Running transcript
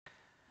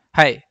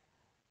Hi,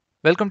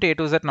 welcome to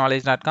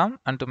A2Z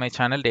and to my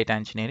channel Data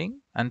Engineering.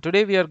 And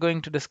today we are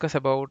going to discuss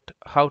about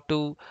how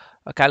to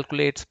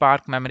calculate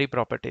Spark memory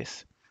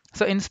properties.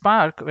 So in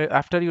Spark,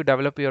 after you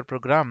develop your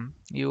program,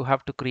 you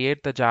have to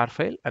create the jar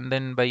file, and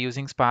then by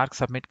using Spark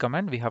submit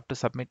command, we have to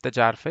submit the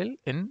jar file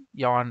in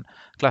Yarn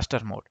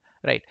cluster mode.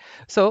 Right.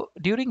 So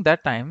during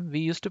that time, we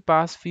used to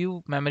pass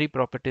few memory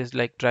properties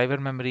like driver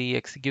memory,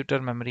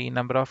 executor memory,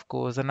 number of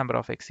cores, and number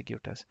of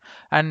executors.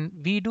 And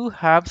we do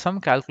have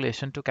some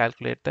calculation to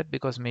calculate that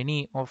because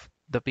many of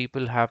the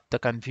people have the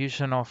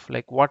confusion of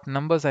like what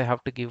numbers I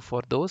have to give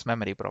for those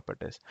memory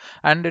properties.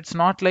 And it's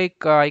not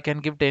like I can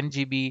give 10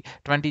 GB,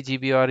 20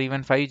 GB, or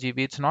even 5 GB.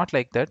 It's not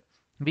like that.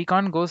 We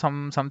can't go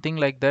something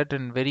like that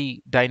in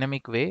very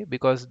dynamic way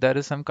because there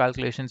is some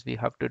calculations we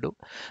have to do.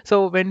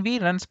 So when we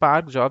run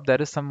Spark job,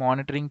 there is some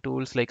monitoring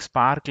tools like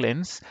Spark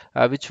Lens,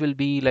 which will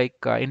be like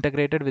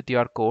integrated with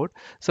your code.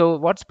 So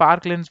what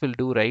Spark Lens will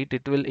do, right?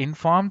 It will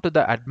inform to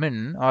the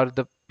admin or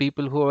the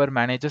people whoever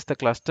manages the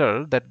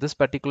cluster that this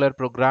particular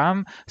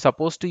program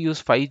supposed to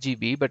use 5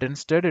 GB, but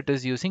instead it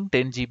is using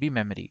 10 GB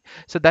memory.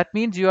 So that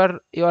means you are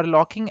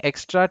locking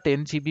extra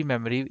 10 GB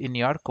memory in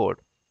your code.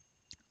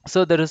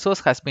 So the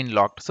resource has been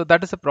locked. So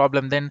that is a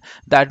problem. Then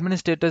the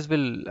administrators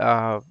will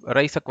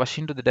raise a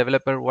question to the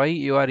developer why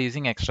you are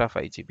using extra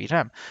 5 GB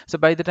RAM. So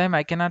by the time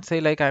I cannot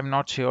say like I'm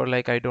not sure,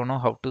 like I don't know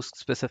how to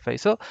specify.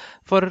 So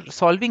for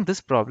solving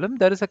this problem,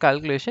 there is a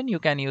calculation you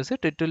can use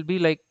it. It will be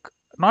like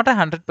not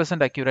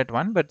 100% accurate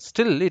one, but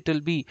still it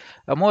will be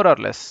more or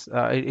less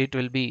it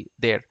will be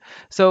there.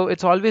 So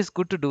it's always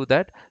good to do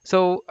that.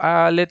 So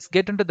let's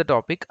get into the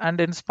topic. And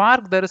in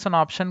Spark, there is an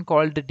option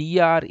called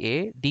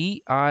DRA,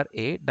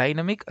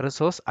 Dynamic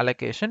Resource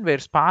Allocation, where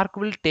Spark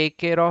will take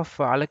care of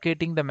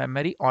allocating the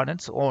memory on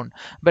its own.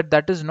 But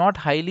that is not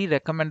highly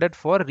recommended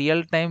for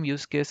real-time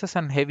use cases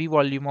and heavy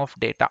volume of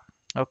data.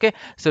 Okay,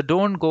 so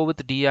don't go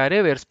with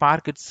DRA where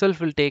Spark itself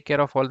will take care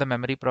of all the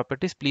memory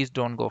properties. Please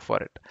don't go for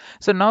it.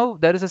 So now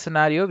there is a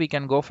scenario we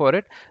can go for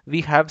it.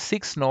 We have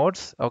six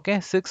nodes,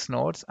 okay, six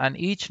nodes, and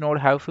each node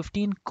have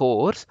 15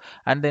 cores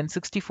and then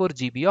 64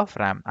 GB of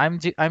RAM.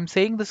 I'm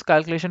saying this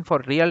calculation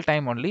for real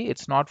time only.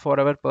 It's not for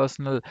our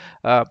personal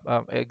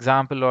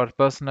example or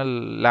personal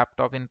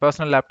laptop. In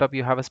personal laptop,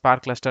 you have a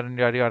Spark cluster and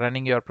you're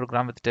running your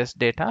program with test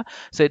data.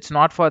 So it's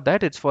not for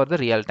that. It's for the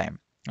real time.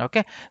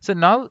 Okay, so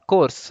now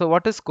cores. So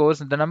what is cores?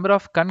 The number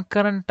of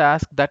concurrent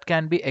tasks that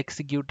can be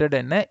executed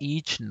in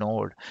each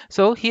node.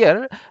 So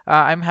here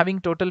I'm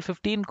having total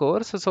 15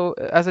 cores. So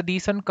as a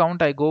decent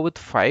count, I go with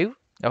 5.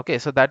 Okay,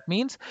 so that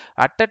means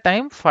at a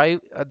time,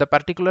 the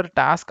particular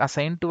task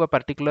assigned to a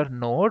particular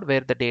node where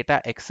the data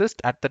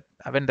exists at the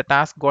when the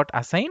task got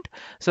assigned.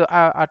 So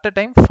at a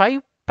time, 5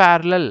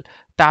 parallel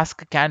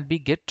task can be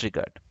get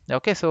triggered.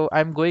 Okay, so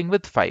I'm going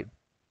with 5.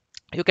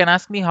 You can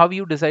ask me how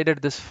you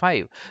decided this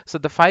 5. So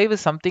the 5 is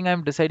something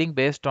I'm deciding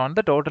based on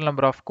the total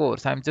number of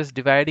cores. I'm just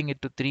dividing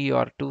it to 3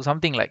 or 2,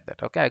 something like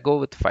that. Okay, I go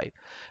with 5.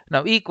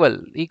 Now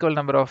equal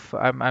number of,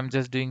 I'm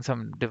just doing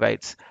some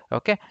divides.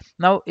 Okay,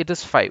 now it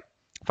is 5.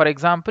 For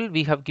example,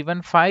 we have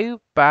given 5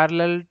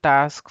 parallel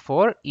tasks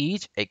for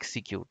each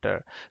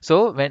executor.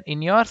 So when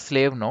in your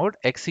slave node,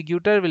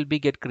 executor will be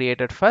get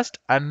created first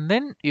and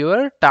then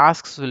your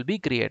tasks will be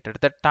created.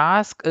 The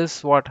task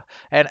is what?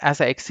 And as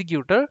an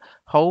executor,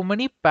 how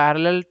many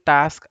parallel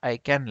tasks I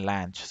can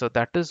launch. So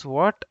that is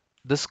what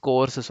this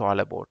course is all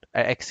about.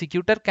 An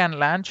executor can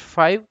launch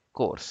 5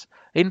 cores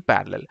in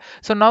parallel.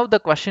 So now the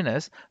question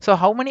is, so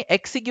how many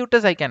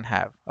executors I can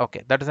have?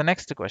 Okay, that is the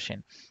next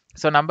question.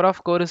 So number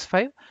of core is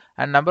 5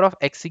 and number of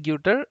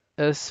executor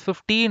is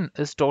 15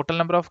 is total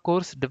number of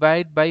cores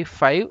divided by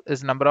 5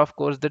 is number of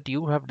cores that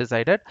you have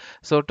decided.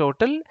 So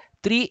total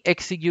 3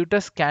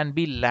 executors can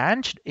be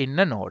launched in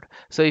a node.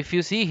 So if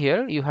you see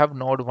here, you have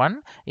node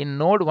 1. In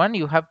node 1,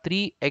 you have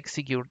 3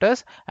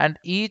 executors and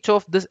each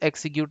of this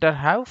executor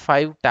have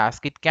 5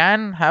 tasks. It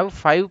can have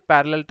 5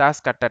 parallel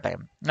tasks at a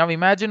time. Now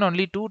imagine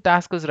only 2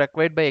 tasks is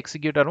required by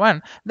executor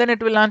 1, then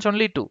it will launch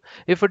only 2.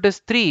 If it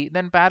is 3,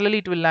 then parallelly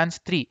it will launch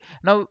 3.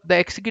 Now the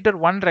executor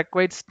 1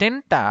 requires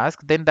 10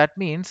 tasks, then that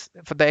means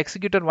for the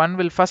executor 1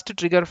 will first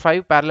trigger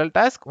 5 parallel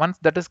tasks. Once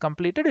that is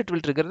completed, it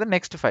will trigger the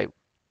next 5.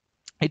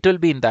 It will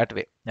be in that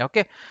way.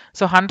 Okay,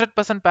 so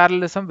 100%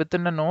 parallelism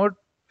within a node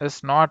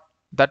is not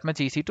that much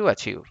easy to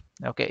achieve.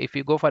 Okay, if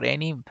you go for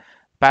any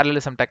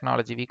parallelism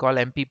technology we call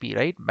MPP,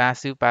 right,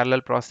 massive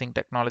parallel processing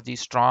technology,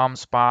 Storm,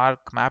 Spark,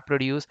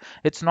 MapReduce,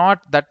 it's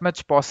not that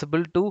much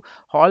possible to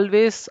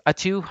always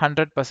achieve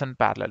 100%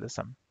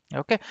 parallelism.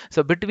 Okay,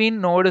 so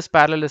between node is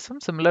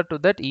parallelism. Similar to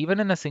that, even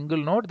in a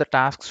single node the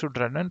tasks should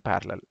run in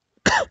parallel.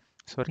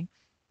 Sorry.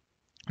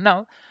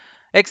 Now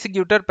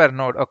executor per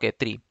node, okay,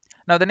 3.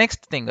 Now the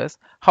next thing is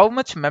how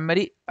much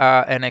memory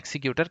an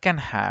executor can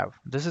have.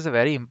 This is a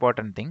very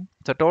important thing.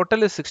 So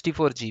total is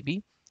 64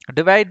 GB.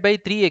 Divide by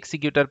 3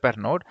 executor per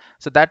node.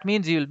 So that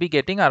means you will be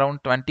getting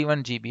around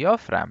 21 GB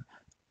of RAM.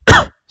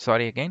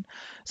 Sorry again.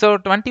 So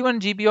 21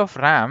 GB of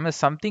RAM is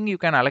something you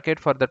can allocate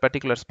for that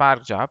particular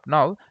Spark job.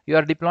 Now you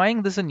are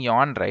deploying this in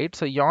Yarn, right?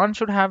 So Yarn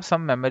should have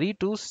some memory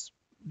to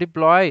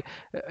deploy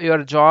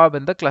your job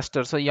in the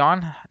cluster. So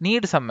yarn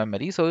needs some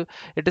memory. So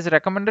it is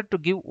recommended to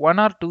give 1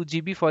 or 2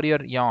 GB for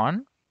your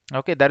yarn.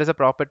 Okay, there is a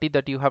property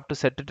that you have to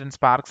set it in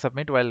Spark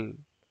submit while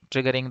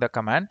triggering the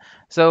command.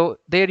 So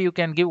there you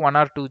can give 1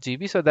 or 2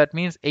 GB. So that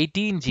means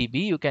 18 GB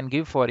you can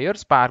give for your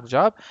Spark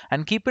job.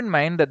 And keep in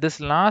mind that this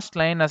last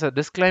line, as a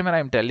disclaimer,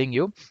 I'm telling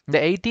you,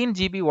 the 18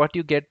 GB what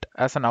you get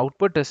as an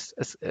output is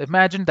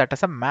imagine that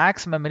as a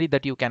max memory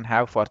that you can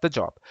have for the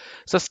job.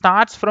 So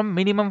starts from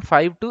minimum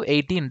 5 to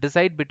 18.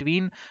 Decide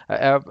between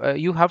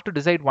you have to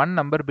decide one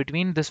number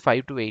between this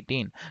 5 to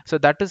 18. So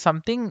that is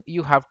something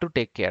you have to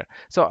take care.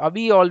 So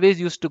we always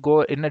used to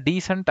go in a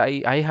decent.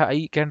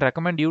 I can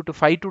recommend you to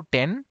 5 to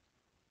 10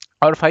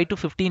 or 5 to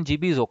 15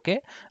 GB is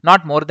okay,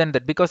 not more than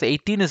that, because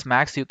 18 is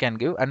max you can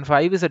give and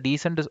 5 is a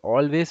decent, is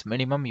always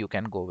minimum you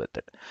can go with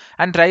it.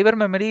 And driver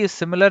memory is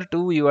similar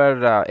to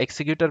your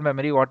executor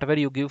memory. Whatever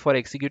you give for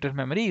executor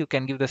memory, you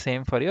can give the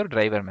same for your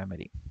driver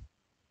memory,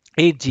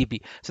 8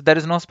 GB. So there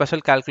is no special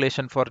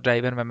calculation for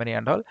driver memory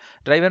and all.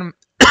 Driver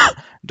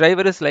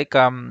driver is like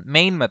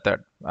main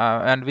method,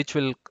 and which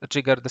will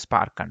trigger the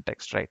Spark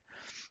context, right?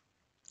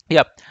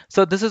 Yep.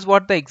 So this is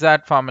what the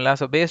exact formula.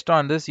 So based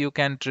on this, you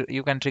can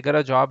trigger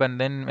a job, and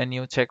then when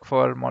you check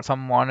for some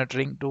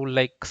monitoring tool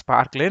like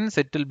Sparklins,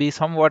 it will be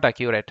somewhat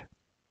accurate.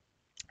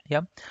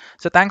 Yeah.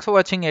 So thanks for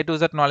watching A to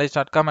Z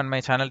knowledge.com and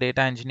my channel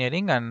Data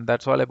Engineering, and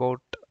that's all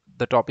about.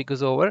 The topic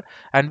is over,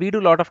 and we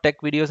do a lot of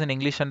tech videos in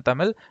English and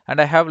Tamil,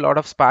 and I have a lot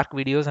of Spark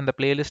videos, and the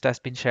playlist has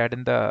been shared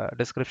in the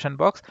description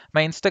box.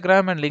 My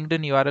Instagram and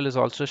LinkedIn URL is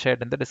also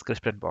shared in the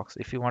description box.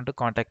 If you want to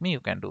contact me,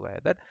 you can do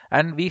that.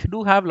 And we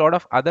do have a lot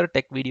of other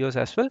tech videos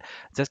as well.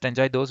 Just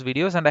enjoy those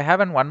videos. And I have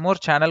one more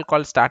channel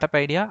called Startup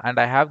Idea, and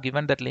I have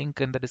given that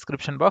link in the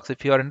description box.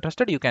 If you are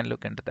interested, you can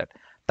look into that.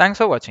 Thanks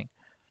for watching.